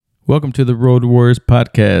Welcome to the Road Warriors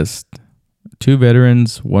podcast. Two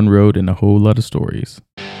veterans, one road, and a whole lot of stories.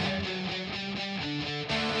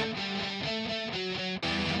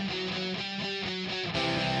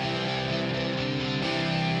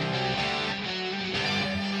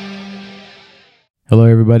 Hello,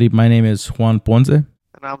 everybody. My name is Juan Ponce. And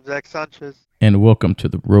I'm Zach Sanchez. And welcome to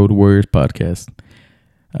the Road Warriors podcast.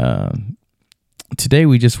 Today,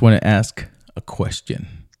 we just want to ask a question.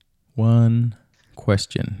 One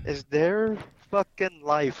question. Is there fucking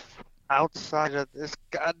life outside of this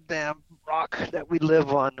goddamn rock that we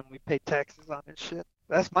live on and we pay taxes on and shit?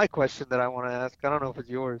 That's my question that I want to ask. I don't know if it's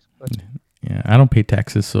yours, but Yeah, I don't pay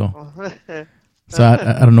taxes, so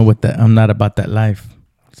I don't know what that. I'm not about that life,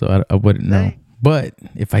 so I wouldn't know. Dang. But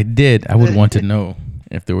if I did, I would want to know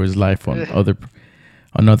if there was life on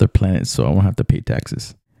other planets, so I won't have to pay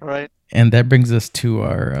taxes. Right. And that brings us to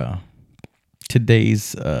our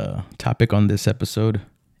today's topic on this episode,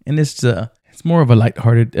 and it's more of a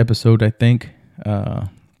lighthearted episode, I think.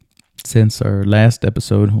 Since our last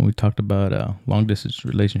episode when we talked about long distance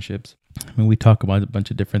relationships, I mean, we talk about a bunch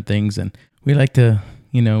of different things, and we like to,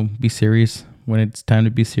 be serious when it's time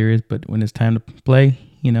to be serious, but when it's time to play,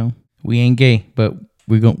 we ain't gay, but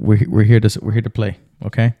we're here to play,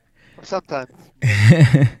 okay? Sometimes.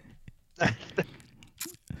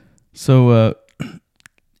 So,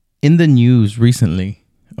 in the news recently,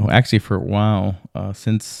 actually for a while,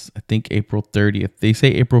 since I think April 30th, they say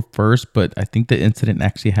April 1st, but I think the incident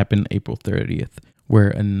actually happened April 30th,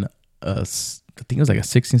 where I think it was like a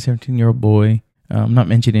 16, 17-year-old boy. I'm not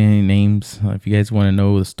mentioning any names. If you guys want to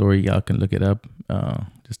know the story, y'all can look it up.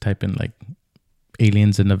 Just type in like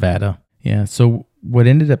aliens in Nevada. Yeah. So what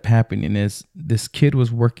ended up happening is this kid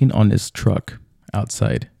was working on his truck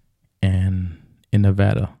outside and in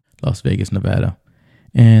Nevada, Las Vegas, Nevada.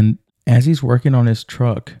 And as he's working on his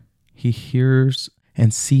truck, he hears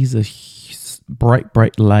and sees a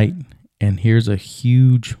bright light and hears a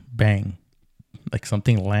huge bang, like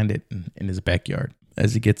something landed in his backyard.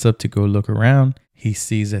 As he gets up to go look around, he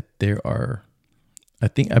sees that there are, I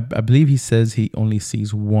believe he says he only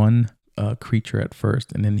sees one creature at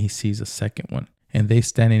first, and then he sees a second one. And they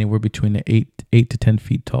stand anywhere between the 8 to 10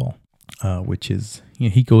 feet tall, which is,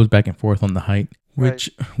 he goes back and forth on the height,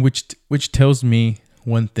 which tells me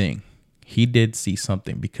one thing. He did see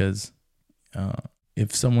something, because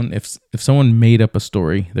if someone made up a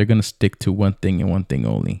story, they're gonna stick to one thing and one thing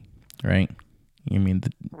only, right? I mean,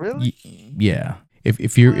 Really? Yeah.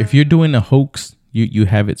 If you're doing a hoax, you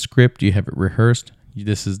have it scripted, you have it rehearsed.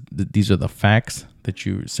 These are the facts that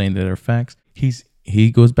you're saying that are facts.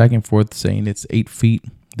 He goes back and forth saying it's 8 feet,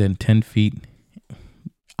 then 10 feet.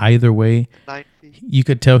 Either way, 9 feet. you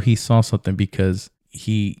could tell he saw something, because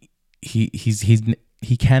he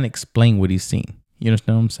can't explain what he's seen. You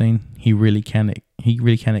understand what I'm saying? He really can't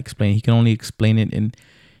explain. He can only explain it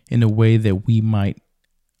in a way that we might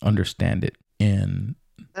understand it. And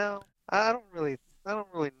No, I don't really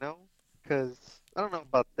know, because I don't know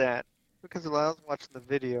about that, because when I was watching the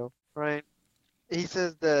video, right? He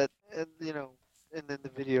says that, and in the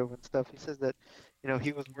video and stuff, he says that,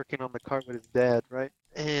 he was working on the car with his dad, right?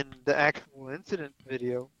 And the actual incident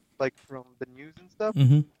video, like from the news and stuff,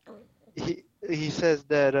 he says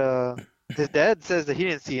that his dad says that he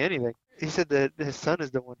didn't see anything. He said that his son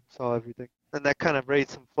is the one who saw everything, and that kind of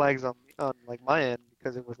raised some flags on like my end,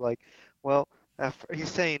 because it was like, well, after he's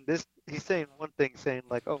saying one thing, saying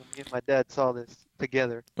like, oh, me and my dad saw this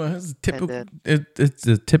together. Well, it's typical. It's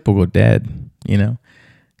a typical dad,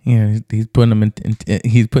 He's putting them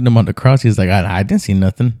he's putting them on the cross. He's like, I didn't see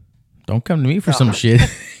nothing. Don't come to me for some shit.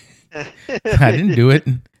 I didn't do it.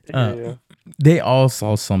 Yeah. They all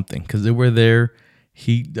saw something, because they were there.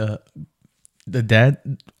 The dad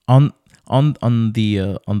on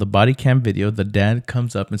the body cam video, the dad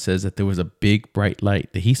comes up and says that there was a big bright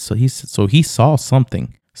light that he saw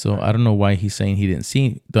something. So I don't know why he's saying he didn't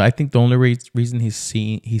see. I think the only reason he's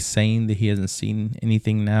saying that he hasn't seen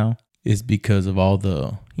anything now is because of all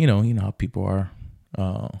the how people are,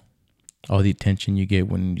 all the attention you get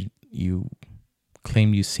when you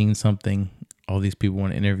claim you've seen something. All these people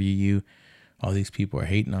want to interview you. All these people are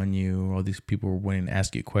hating on you. All these people are wanting to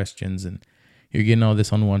ask you questions, and you're getting all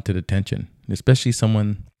this unwanted attention. Especially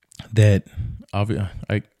someone that,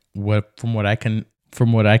 from what I can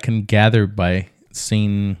gather by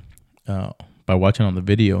seeing, by watching on the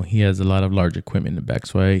video, he has a lot of large equipment in the back.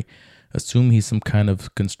 So I assume he's some kind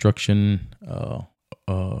of construction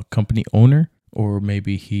company owner, or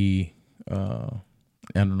maybe he, I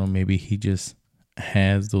don't know, maybe he just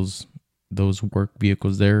has those work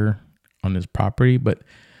vehicles there on his property. But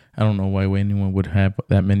I don't know why anyone would have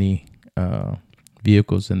that many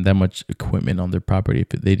vehicles and that much equipment on their property if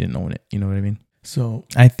they didn't own it. You know what I mean? So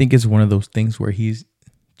I think it's one of those things where he's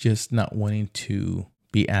just not wanting to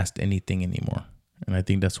be asked anything anymore. And I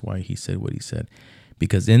think that's why he said what he said.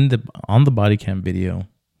 Because on the body cam video,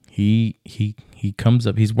 he comes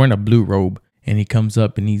up, he's wearing a blue robe, and he comes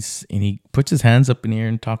up and he puts his hands up in the air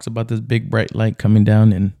and talks about this big bright light coming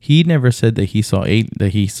down. And he never said that he saw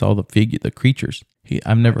the creatures.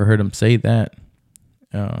 I've never heard him say that.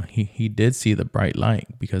 He did see the bright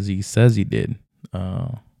light because he says he did.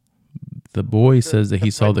 The boy says that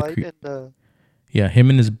he saw the yeah, him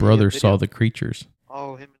and his brother saw the creatures.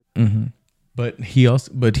 Oh, him. Mm-hmm. But he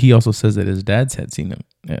also says that his dads had seen them,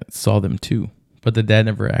 saw them too. But the dad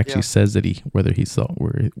never actually says that whether he's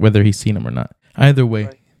seen them or not. Either way,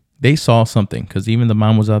 they saw something because even the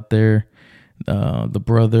mom was out there, the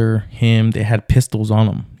brother, him. They had pistols on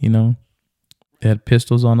them. You know, they had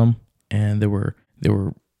pistols on them, and they were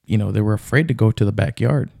afraid to go to the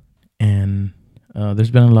backyard. And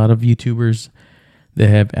there's been a lot of YouTubers that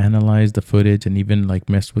have analyzed the footage and even like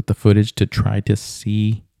messed with the footage to try to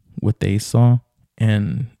see what they saw,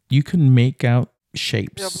 and you can make out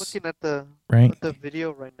shapes. Yeah, I'm looking at the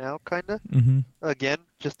video right now, kinda. Mm-hmm. Again,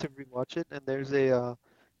 just to rewatch it, and there's when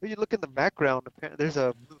you look in the background, there's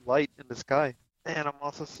a blue light in the sky, and I'm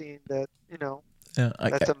also seeing that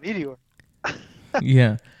that's a meteor.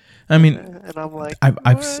 Yeah, I mean, and I'm like, I'm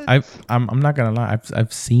not gonna lie,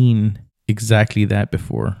 I've seen exactly that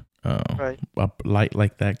before. A light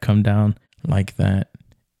like that come down like that,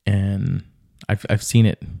 and I've seen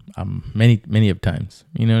it many of times.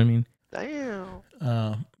 You know what I mean? Damn.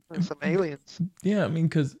 Some aliens. Yeah, I mean,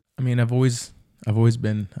 because I've always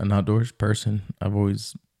been an outdoors person.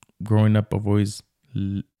 Growing up, I've always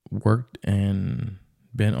worked and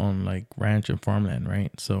been on like ranch and farmland,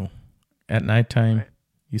 right? So at nighttime,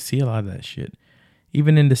 you see a lot of that shit.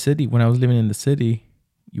 Even in the city, when I was living in the city,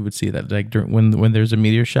 you would see that like when there's a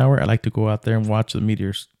meteor shower, I like to go out there and watch the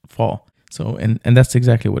meteors fall. So and that's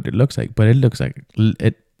exactly what it looks like. But it looks like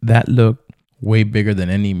that looked way bigger than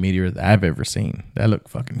any meteor that I've ever seen. That looked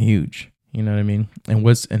fucking huge. You know what I mean? And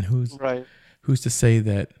who's to say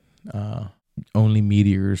that only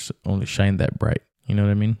meteors only shine that bright? You know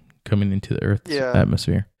what I mean? Coming into the Earth's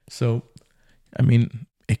atmosphere. So I mean,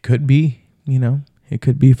 it could be, it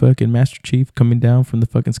could be fucking Master Chief coming down from the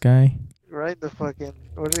fucking sky. Right, the fucking,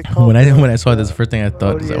 what do they call when I saw this, the first thing I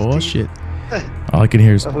thought was like, oh shit. All I can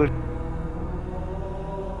hear is and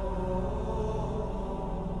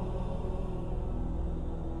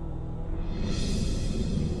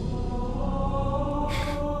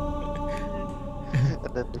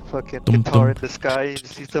then the fucking guitar in the sky, and you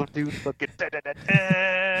see some dude fucking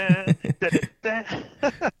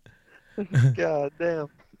God damn.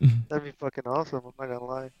 That'd be fucking awesome, I'm not gonna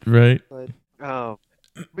lie. Right.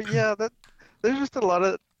 But yeah, there's just a lot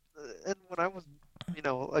of, and when I was,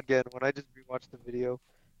 again, when I just rewatched the video,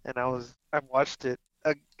 and I watched it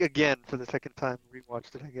again for the second time,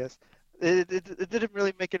 rewatched it, I guess. It didn't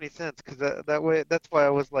really make any sense, because that's why I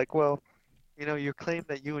was like, well, you claim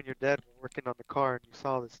that you and your dad were working on the car and you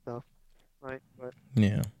saw this stuff, right? But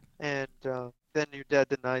yeah. And then your dad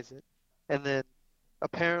denies it, and then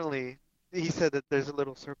apparently he said that there's a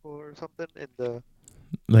little circle or something in the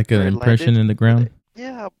like an impression in the ground.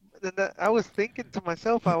 Yeah, and I was thinking to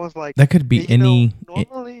myself, I was like, that could be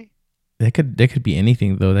normally. That could be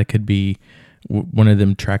anything though. That could be one of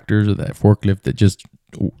them tractors or that forklift that just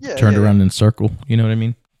turned around in a circle. You know what I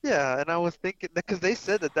mean? Yeah, and I was thinking because they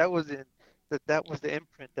said that was the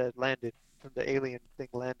imprint that landed from the alien thing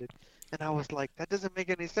landed, and I was like, that doesn't make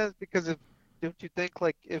any sense because don't you think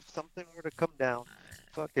like if something were to come down,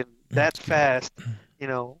 fucking that fast,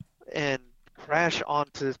 and crash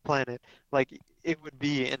onto this planet, like it would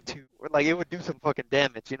it would do some fucking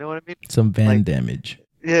damage, you know what I mean? Some damage.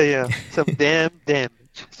 Yeah. Some damn damage.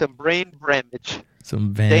 Some brain damage.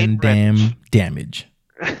 Some Van Damme damage.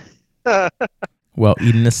 Well,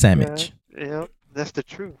 eating a sandwich. Yeah, that's the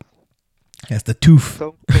truth. That's the tooth.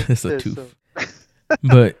 That's the tooth.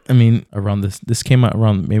 But I mean, around this came out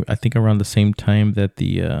around the same time that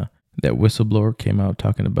that whistleblower came out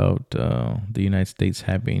talking about the United States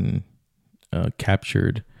having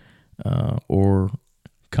captured or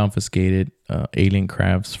confiscated alien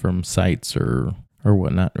crafts from sites or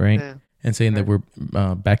whatnot, right? Yeah. And saying that we're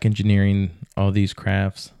back engineering all these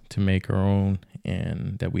crafts to make our own,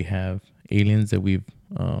 and that we have aliens that we've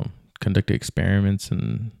conducted experiments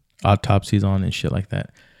and autopsies on and shit like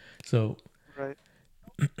that. So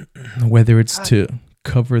whether it's to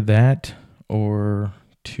cover that or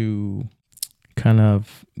to kind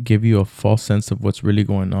of give you a false sense of what's really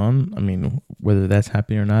going on, I mean, whether that's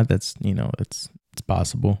happening or not, that's it's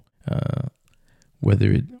possible.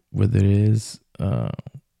 whether it is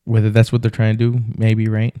whether that's what they're trying to do, maybe,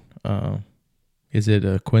 right? Is it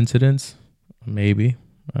a coincidence? Maybe.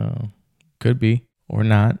 Could be or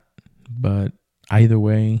not. But either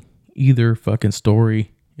way, either fucking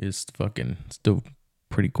story is fucking still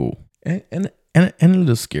pretty cool. And a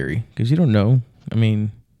little scary because you don't know. I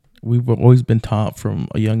mean, we've always been taught from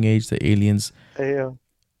a young age that aliens Hey,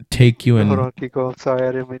 take you hold and on, Kiko. I'm sorry,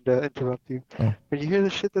 I didn't mean to interrupt you. oh, Can you hear the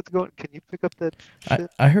shit that's going? Can you pick up that shit?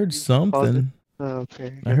 I heard You paused it. something. Oh,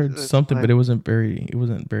 okay. I heard It's something, my but it wasn't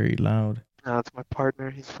very loud. no, it's my partner.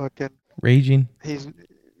 He's fucking. Raging, He's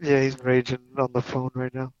yeah. He's raging on the phone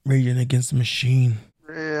right now. raging against the machine.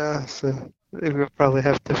 Yeah. So we'll probably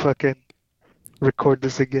have to fucking record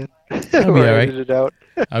this again I'll be or all right. edit it out.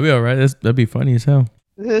 I'll be all right. That'd be funny as hell.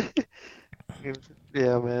 Yeah,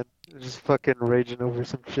 man. Just fucking raging over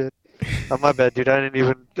some shit. Oh, my bad, dude. I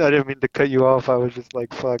didn't mean to cut you off. I was just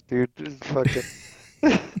like, fuck, dude. Just fucking.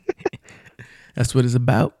 That's what it's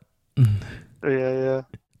about. Yeah.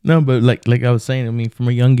 No, but like I was saying, I mean, from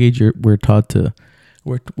a young age, we're taught to,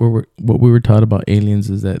 what we were taught about aliens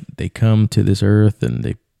is that they come to this earth and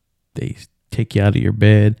they take you out of your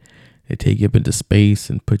bed, they take you up into space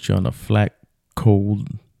and put you on a flat, cold,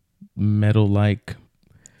 metal-like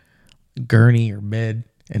gurney or bed,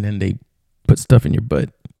 and then they put stuff in your butt.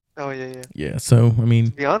 Oh, yeah. Yeah, so I mean,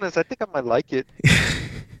 To be honest, I think I might like it.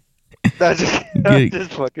 I just, I'm get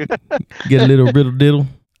just fucking. get a little riddle diddle.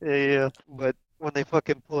 Yeah. But when they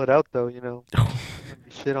fucking pull it out, though, there'll be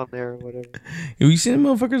shit on there or whatever. You seen the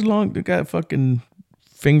motherfuckers long? They got fucking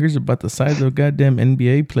fingers about the size of goddamn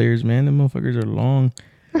NBA players, man. The motherfuckers are long.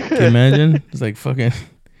 Can you imagine? It's like fucking,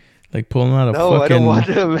 like pulling out a No, I don't want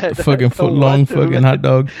fucking to imagine. fucking foot long fucking hot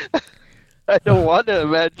dog. I don't want to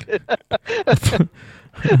imagine.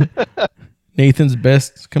 Nathan's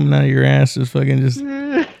best coming out of your ass, just fucking just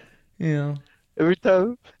Every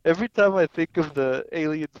time I think of the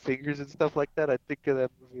alien fingers and stuff like that, I think of that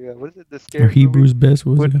movie. What is it? The or scary movie? Hebrews best.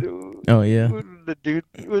 What was When, it? Oh yeah, when the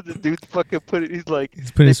dude's fucking put it, he's like, he's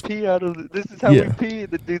they putting his pee out of this is how yeah. we pee,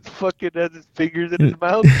 and the dude's fucking has his fingers in his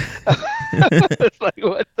mouth. It's like,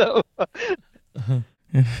 what the fuck?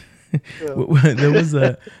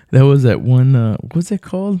 There was that one. What's it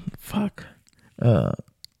called? Fuck.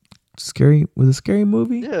 Scary, was a Scary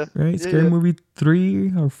Movie? Yeah. Right? Yeah, Scary yeah. Movie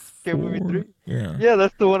 3 or 4? Scary Movie 3? Yeah. Yeah,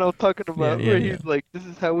 that's the one I'm talking about. Yeah, Where yeah. he's like, this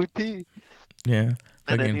is how we pee. Yeah.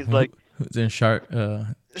 And then Fucking he's like, who's in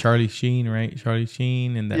Charlie Sheen, right? Charlie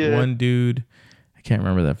Sheen and that Yeah. one dude. I can't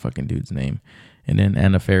remember that fucking dude's name. And then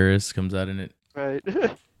Anna Faris comes out in it. right.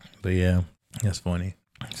 But yeah, that's funny.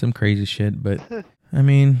 Some crazy shit, but I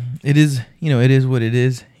mean, it is what it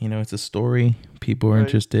is. It's a story. People are Right.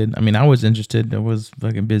 interested. I mean, I was interested. I was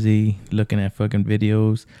fucking busy looking at fucking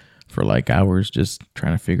videos for like hours just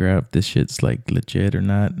trying to figure out if this shit's like legit or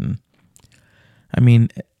not. And I mean,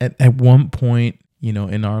 at one point,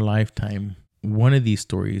 in our lifetime, one of these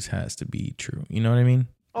stories has to be true. You know what I mean?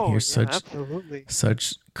 Oh, Here's yeah, absolutely.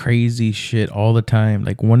 such crazy shit all the time.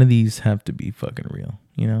 Like one of these have to be fucking real,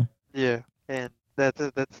 Yeah, and that's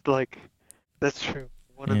true.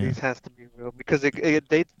 One of Yeah. these has to be real because it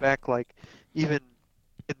dates back like even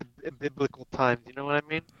in biblical times. You know what I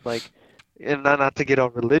mean? Like, and not to get all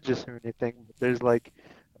religious or anything, but there's like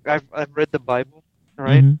I've read the Bible,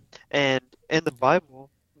 right? Mhm. And in the Bible,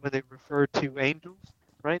 when they refer to angels,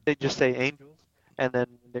 right, they just say angels, and then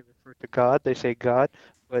when they refer to God, they say God.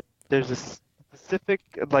 But there's a specific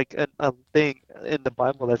like a thing in the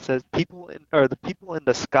Bible that says the people in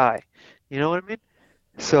the sky. You know what I mean?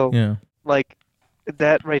 So Yeah. like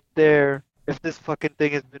that right there. If this fucking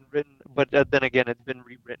thing has been written, but then again, it's been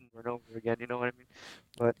rewritten over and over again. You know what I mean?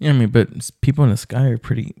 But Yeah, I mean, but people in the sky are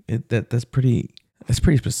that's pretty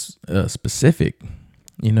specific.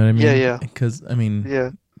 You know what I mean? Yeah. Because I mean,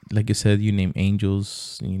 yeah, like you said, you name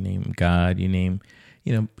angels, you name God, you name,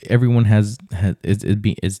 everyone has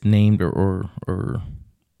is named or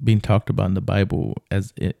being talked about in the Bible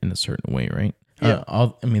as in a certain way, right? Yeah.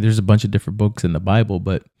 I mean, there's a bunch of different books in the Bible,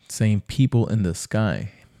 but saying people in the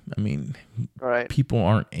sky, I mean, right. people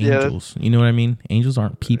aren't Yeah. angels. You know what I mean? Angels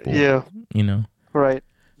aren't people. Yeah, right.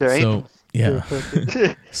 They're So, angels. yeah. They're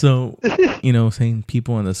fucking- So, saying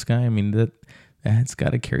people in the sky, I mean, that's got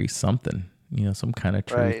to carry something, some kind of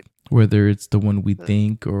truth, Right. whether it's the one we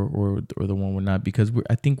think or the one we're not, because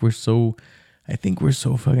I think we're so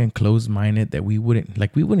fucking closed-minded that we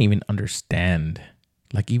wouldn't even understand.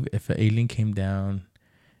 Like, even if an alien came down,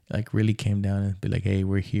 like really came down and be like, hey,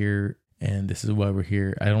 we're here and this is why we're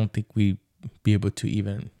here, I don't think we'd be able to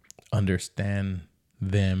even understand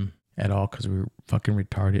them at all because we're fucking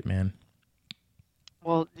retarded, man.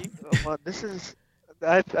 Well, this is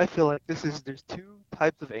I feel like there's two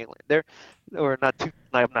types of alien. There, or not two.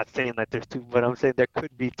 I'm not saying that there's two, but I'm saying there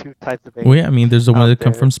could be two types of Well, yeah, I aliens mean, there's the ones out that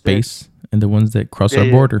come there. from There, space and the ones that cross our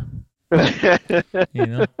yeah, border. yeah. You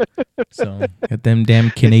know, so got them damn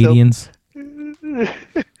And so, Canadians.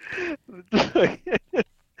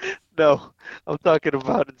 no, I'm talking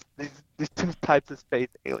about these two types of space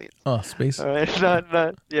aliens. Oh, All space. right,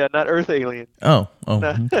 not Earth aliens, Oh,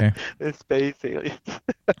 not okay. the space aliens.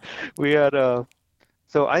 We had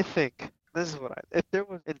So I think this is what if there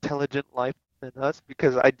was intelligent life in us,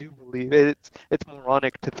 because I do believe it's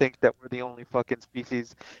moronic to think that we're the only fucking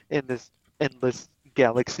species in this endless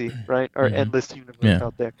galaxy, right? Or Hmm. endless universe Yeah.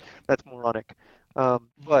 out there. That's moronic.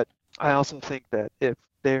 But I also think that if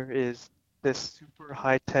there is this super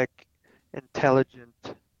high tech,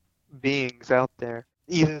 intelligent beings out there,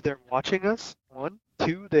 either they're watching us, one,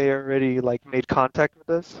 two, they already like made contact with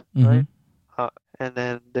us, Hmm. right? Uh, and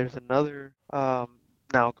then there's another.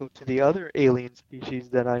 Now go to the other alien species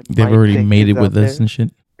that I They've might already think made is it with out us there. and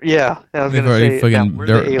shit. Yeah, I was They've gonna already say now fucking we're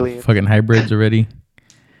the they're aliens. fucking hybrids already.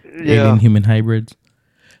 Alien Yeah, human hybrids.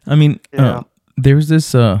 I mean, yeah. there's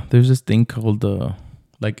this thing called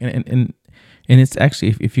like and it's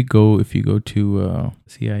actually if you go to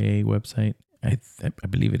CIA website, I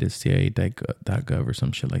believe it is CIA.gov or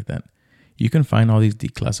some shit like that. You can find all these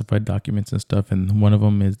declassified documents and stuff, and one of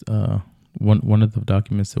them is one of the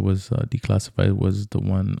documents that was declassified was the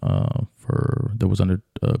one for that was under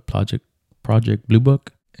Project Blue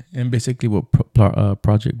Book, and basically what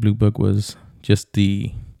Project Blue Book was just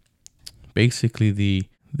basically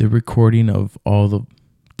the recording of all the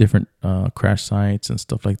different crash sites and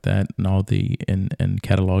stuff like that, and all the and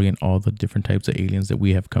cataloging all the different types of aliens that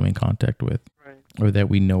we have come in contact with Right. or that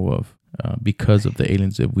we know of because of the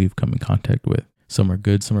aliens that we've come in contact with. Some are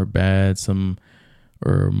good, some are bad, some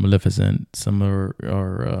are maleficent, some are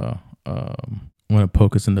want to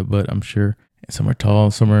poke us in the butt, I'm sure. Some are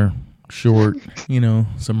tall, some are short,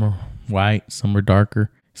 some are white, some are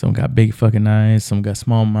darker, some got big fucking eyes, some got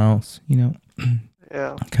small mouths,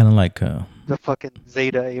 Yeah, kind of like the fucking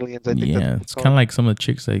Zeta aliens. I think that's yeah, what they it's call kind of like some of the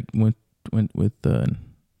chicks I went with in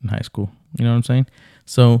high school. You know what I'm saying?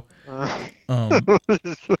 So um, them.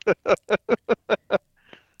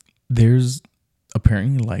 there's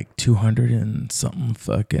apparently like 200 and something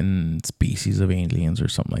fucking species of aliens or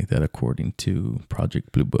something like that, according to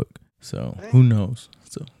Project Blue Book. So who knows?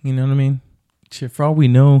 So you know what I mean? Shit, for all we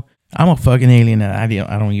know, I'm a fucking alien that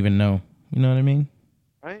I don't even know. You know what I mean?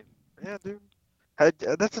 Right? Yeah, dude. I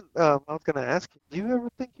was gonna ask you. Do you ever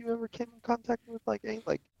think you ever came in contact with like?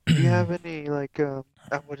 Do you have any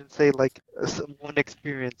I wouldn't say like one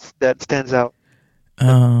experience that stands out the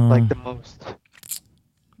um, most.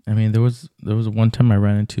 I mean, there was one time I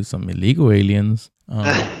ran into some illegal aliens.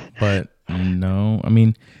 But no, I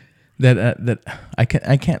mean that I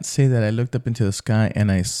can't say that I looked up into the sky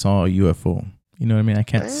and I saw a UFO. You know what I mean? I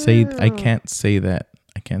Damn. can't say that.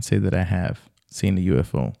 I can't say that I have seen a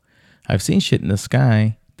UFO. I've seen shit in the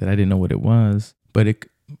sky that I didn't know what it was, but it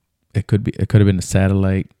could have been a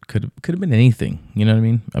satellite, could have been anything. You know what I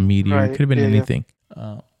mean? A meteor, it Right. could have been Yeah. Yeah. anything.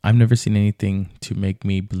 I've never seen anything to make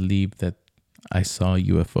me believe that I saw a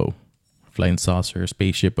UFO, flying saucer,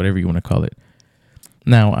 spaceship, whatever you want to call it.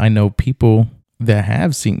 Now I know people that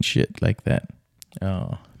have seen shit like that.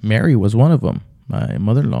 Mary was one of them, my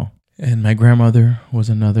mother-in-law, and my grandmother was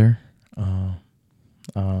another.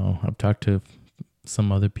 I've talked to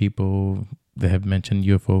some other people that have mentioned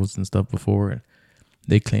UFOs and stuff before, and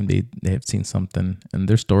they claim they have seen something, and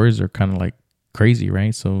their stories are kind of like crazy,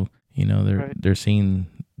 right? So Right. they're seeing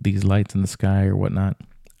these lights in the sky or whatnot.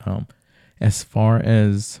 As far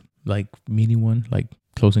as like meeting one, like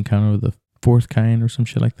close encounter of the fourth kind or some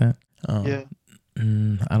shit like that. Yeah.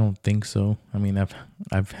 I don't think so. I mean, I've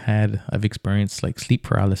experienced like sleep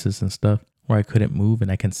paralysis and stuff where I couldn't move and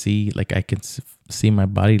I can see see my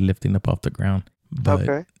body lifting up off the ground, but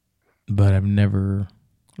Okay. I've never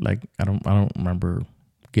like I don't remember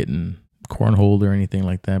getting cornholed or anything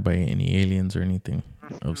like that by any aliens or anything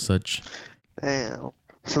of such. Damn.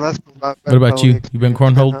 So that's What that's my about only you? You been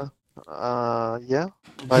experience then, cornholed? huh? Yeah.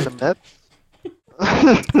 By the Mets.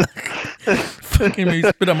 Fucking made me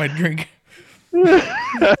spit on my drink.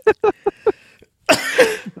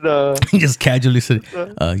 No. He just casually said,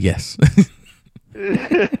 No. yes. Let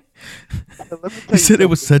me He tell you said it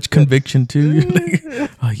with something. such conviction too. You're like,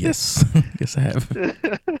 That's oh yes, yes I have.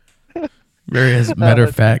 Very as a matter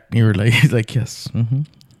of fact, you were like, he's like, yes,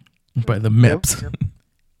 by the Yep, MEPS. yep.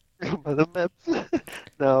 By the Mets.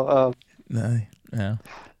 No, Nah, yeah.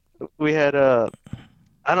 we had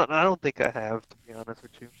I don't think I have, to be honest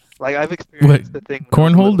with you. Like I've What experienced the thing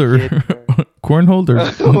when I was a cornhole little or kid where cornholed or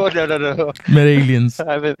Oh no. met aliens?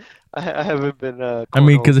 I haven't been I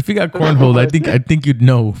mean, because cornholed. if you got cornholed, I think you'd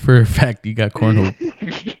know for a fact you got cornholed.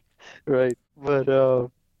 Right, but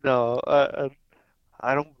no,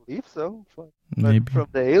 I don't believe so. But Maybe. from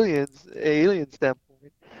the alien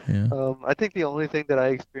standpoint, Yeah. I think the only thing that I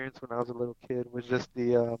experienced when I was a little kid was just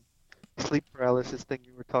the sleep paralysis thing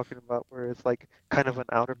you were talking about, where it's like kind of an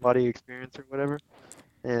outer body experience or whatever.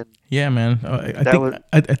 And Yeah, man. I that think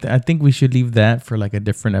was I think we should leave that for like a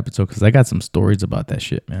different episode because I got some stories about that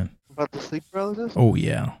shit, man. about the sleep paralysis. Oh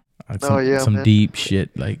yeah, Oh yeah, some man. deep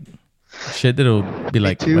shit, like shit that'll be Me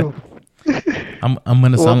like, what? too. I'm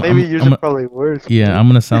gonna Well, sound maybe yours are probably worse. yeah, I'm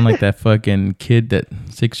gonna sound like that fucking kid, that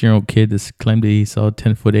 6-year-old kid that's claimed that he saw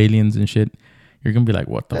 10-foot aliens and shit. You're gonna be like,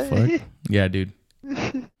 what the fuck? Yeah, dude.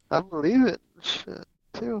 I believe it. Shit,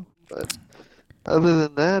 too. But other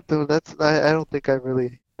than that, though, I don't think I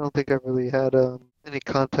really had any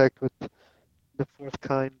contact with the fourth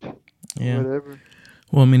kind or Yeah. whatever.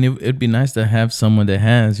 Well, I mean, it'd be nice to have someone that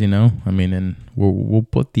has, I mean, and we'll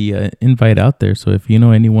put the invite out there. So if you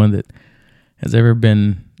know anyone that has ever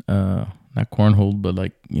been not cornholed, but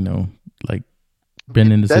like like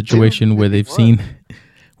been in a That too, situation where if you they've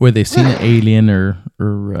want. seen an alien or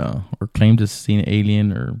claimed to see an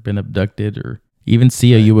alien or been abducted or even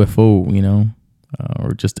see a Right. UFO,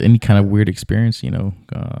 or just any kind of weird experience,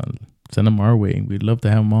 send them our way. We'd love to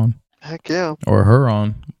have them on Heck yeah. or her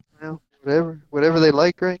on. Whatever they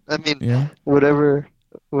like, right? I mean, Yeah, whatever,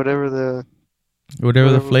 whatever the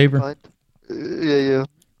whatever the whatever we flavor. find. Yeah.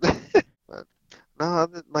 But, no,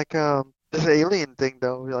 like this alien thing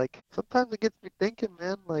though, like sometimes it gets me thinking,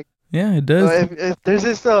 man. Like, Yeah, it does. if there's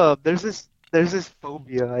this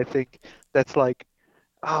phobia, I think that's like,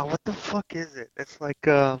 oh, what the fuck is it? It's like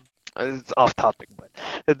it's off topic,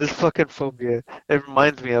 but this fucking phobia, it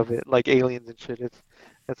reminds me of it, like aliens and shit.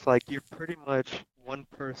 It's like you're pretty much one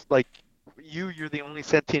person, like you're the only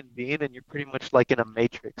sentient being, and you're pretty much like in a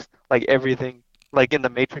matrix, like everything, like in the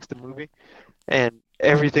Matrix, the movie, and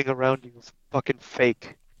everything around you is fucking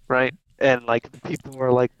fake, right? And like the people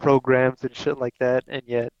are like programs and shit like that, and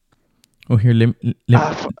yet, Well, here,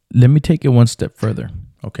 ah, let me take it one step further,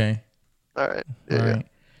 okay? all right, All yeah, right.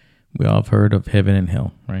 We all have heard of heaven and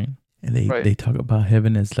hell, right? And right. they talk about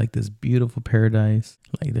heaven as like this beautiful paradise.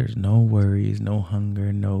 Like there's no worries, no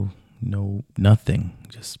hunger, no nothing.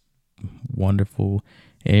 Just wonderful.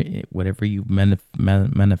 Whatever you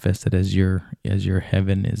manifested as your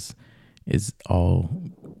heaven is all,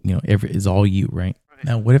 is all you, right? Right.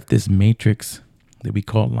 Now, what if this matrix that we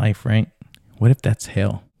call life, right? What if that's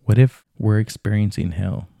hell? What if we're experiencing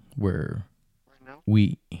hell where Right now,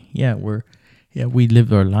 we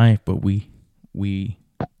live our life, but we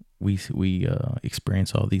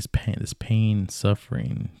experience all this pain,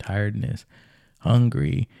 suffering, tiredness,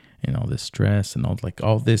 hungry, and all this stress, and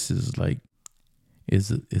all this is like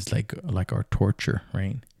our torture,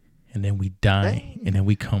 right? And then we die, and then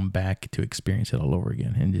we come back to experience it all over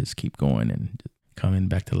again, and just keep going and just coming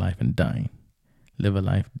back to life and dying, live a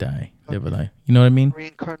life, die, live a life. You know what I mean?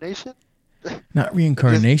 reincarnation. Not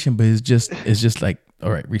reincarnation, but it's just like,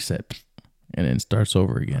 all right, reset, and then starts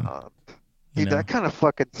over again. Uh, You know, that kind of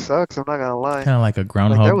fucking sucks. I'm not gonna lie. kind of like a Like that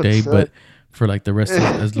Groundhog would Day, suck. but for like the rest of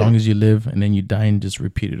as long as you live, and then you die and just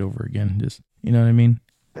repeat it over again. Just, you know what I mean?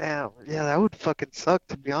 Damn, yeah, that would fucking suck,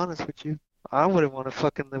 to be honest with you. I wouldn't want to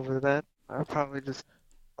fucking live with that. I'd probably just,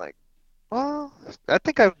 like, well, I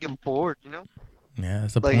think I would get bored, you know? Yeah,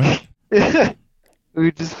 that's the point. Like,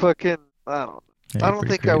 we just fucking, Yeah, I you're don't pretty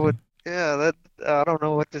think I would, creative. yeah, I don't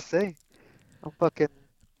know what to say. I'm fucking,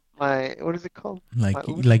 what is it called? My Like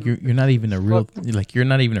Usu you're not even is a real fucked. you're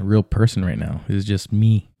not even a real person right now. It's just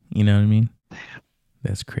me. You know what I mean?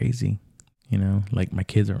 That's crazy. Like my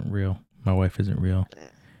kids aren't real. My wife isn't real. Damn.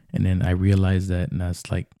 And then I realized that, and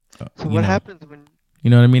that's like, So what happens when, you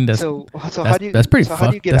know what I mean? so how do you get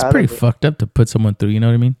That's out pretty of it? fucked up to put someone through. You know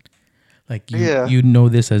what I mean? Like Yeah. you know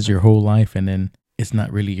this as your whole life, and then it's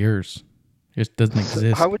not really yours. It just doesn't So how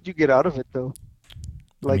exist. would you get out of it though?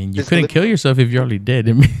 I Like mean, you just couldn't kill limbo? yourself if you're already dead.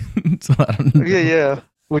 I mean, so I don't Yeah, know. yeah.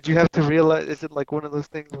 Would you have to realize, is it like one of those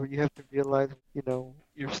things where you have to realize,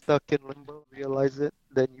 you're stuck in limbo, realize it,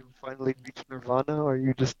 then you finally reach nirvana, or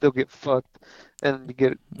you just still get fucked and you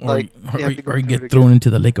get, Or like, you have to go or you through it get thrown again? into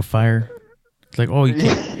the lake of fire. It's like, oh, you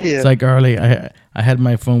can't. It's Yeah. like, Arlie, I had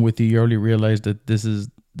my phone with you. You already realized that this is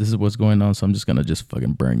what's going on, so I'm just gonna just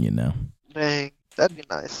fucking burn you now. Dang, that'd be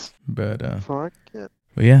nice. But Fuck it.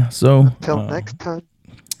 yeah. So Until next time.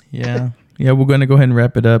 yeah, we're gonna go ahead and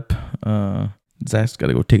wrap it up. Zach's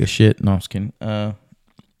gotta go take a shit. No, I'm just kidding. We're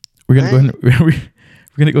gonna go ahead and we're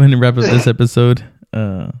gonna go ahead and wrap up this episode.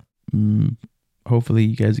 Mm, hopefully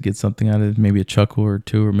you guys get something out of it, maybe a chuckle or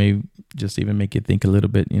two, or maybe just even make you think a little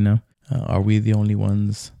bit, are we the only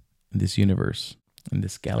ones in this universe, in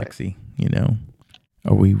this galaxy?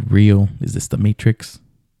 Are we real? Is this the Matrix?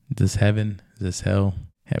 Is this heaven? Is this hell?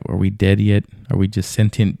 Are we dead yet? Are we just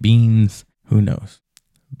sentient beings? Who knows?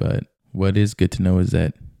 But what is good to know is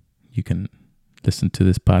that you can listen to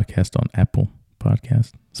this podcast on Apple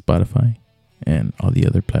Podcast, Spotify, and all the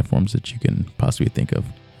other platforms that you can possibly think of.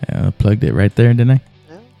 I plugged it right there, didn't I?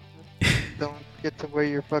 Yeah. Don't forget to wear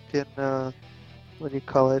your fucking, what do you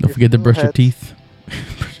call it? Don't forget to brush your teeth.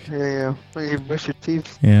 Yeah. When you brush your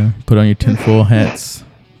teeth. Yeah. Put on your tinfoil hats.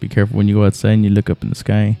 Be careful when you go outside and you look up in the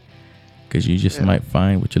sky, because you just might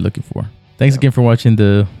find what you're looking for. Thanks again for watching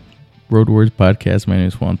the Road Wars podcast. My name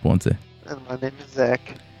is Juan Ponce. And my name is Zach.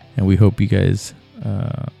 And we hope you guys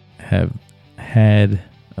have had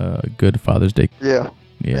a good Father's Day. Yeah.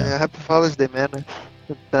 Happy Father's Day, man.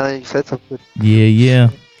 You said something. Yeah.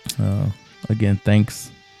 Again,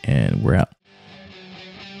 thanks, and we're out.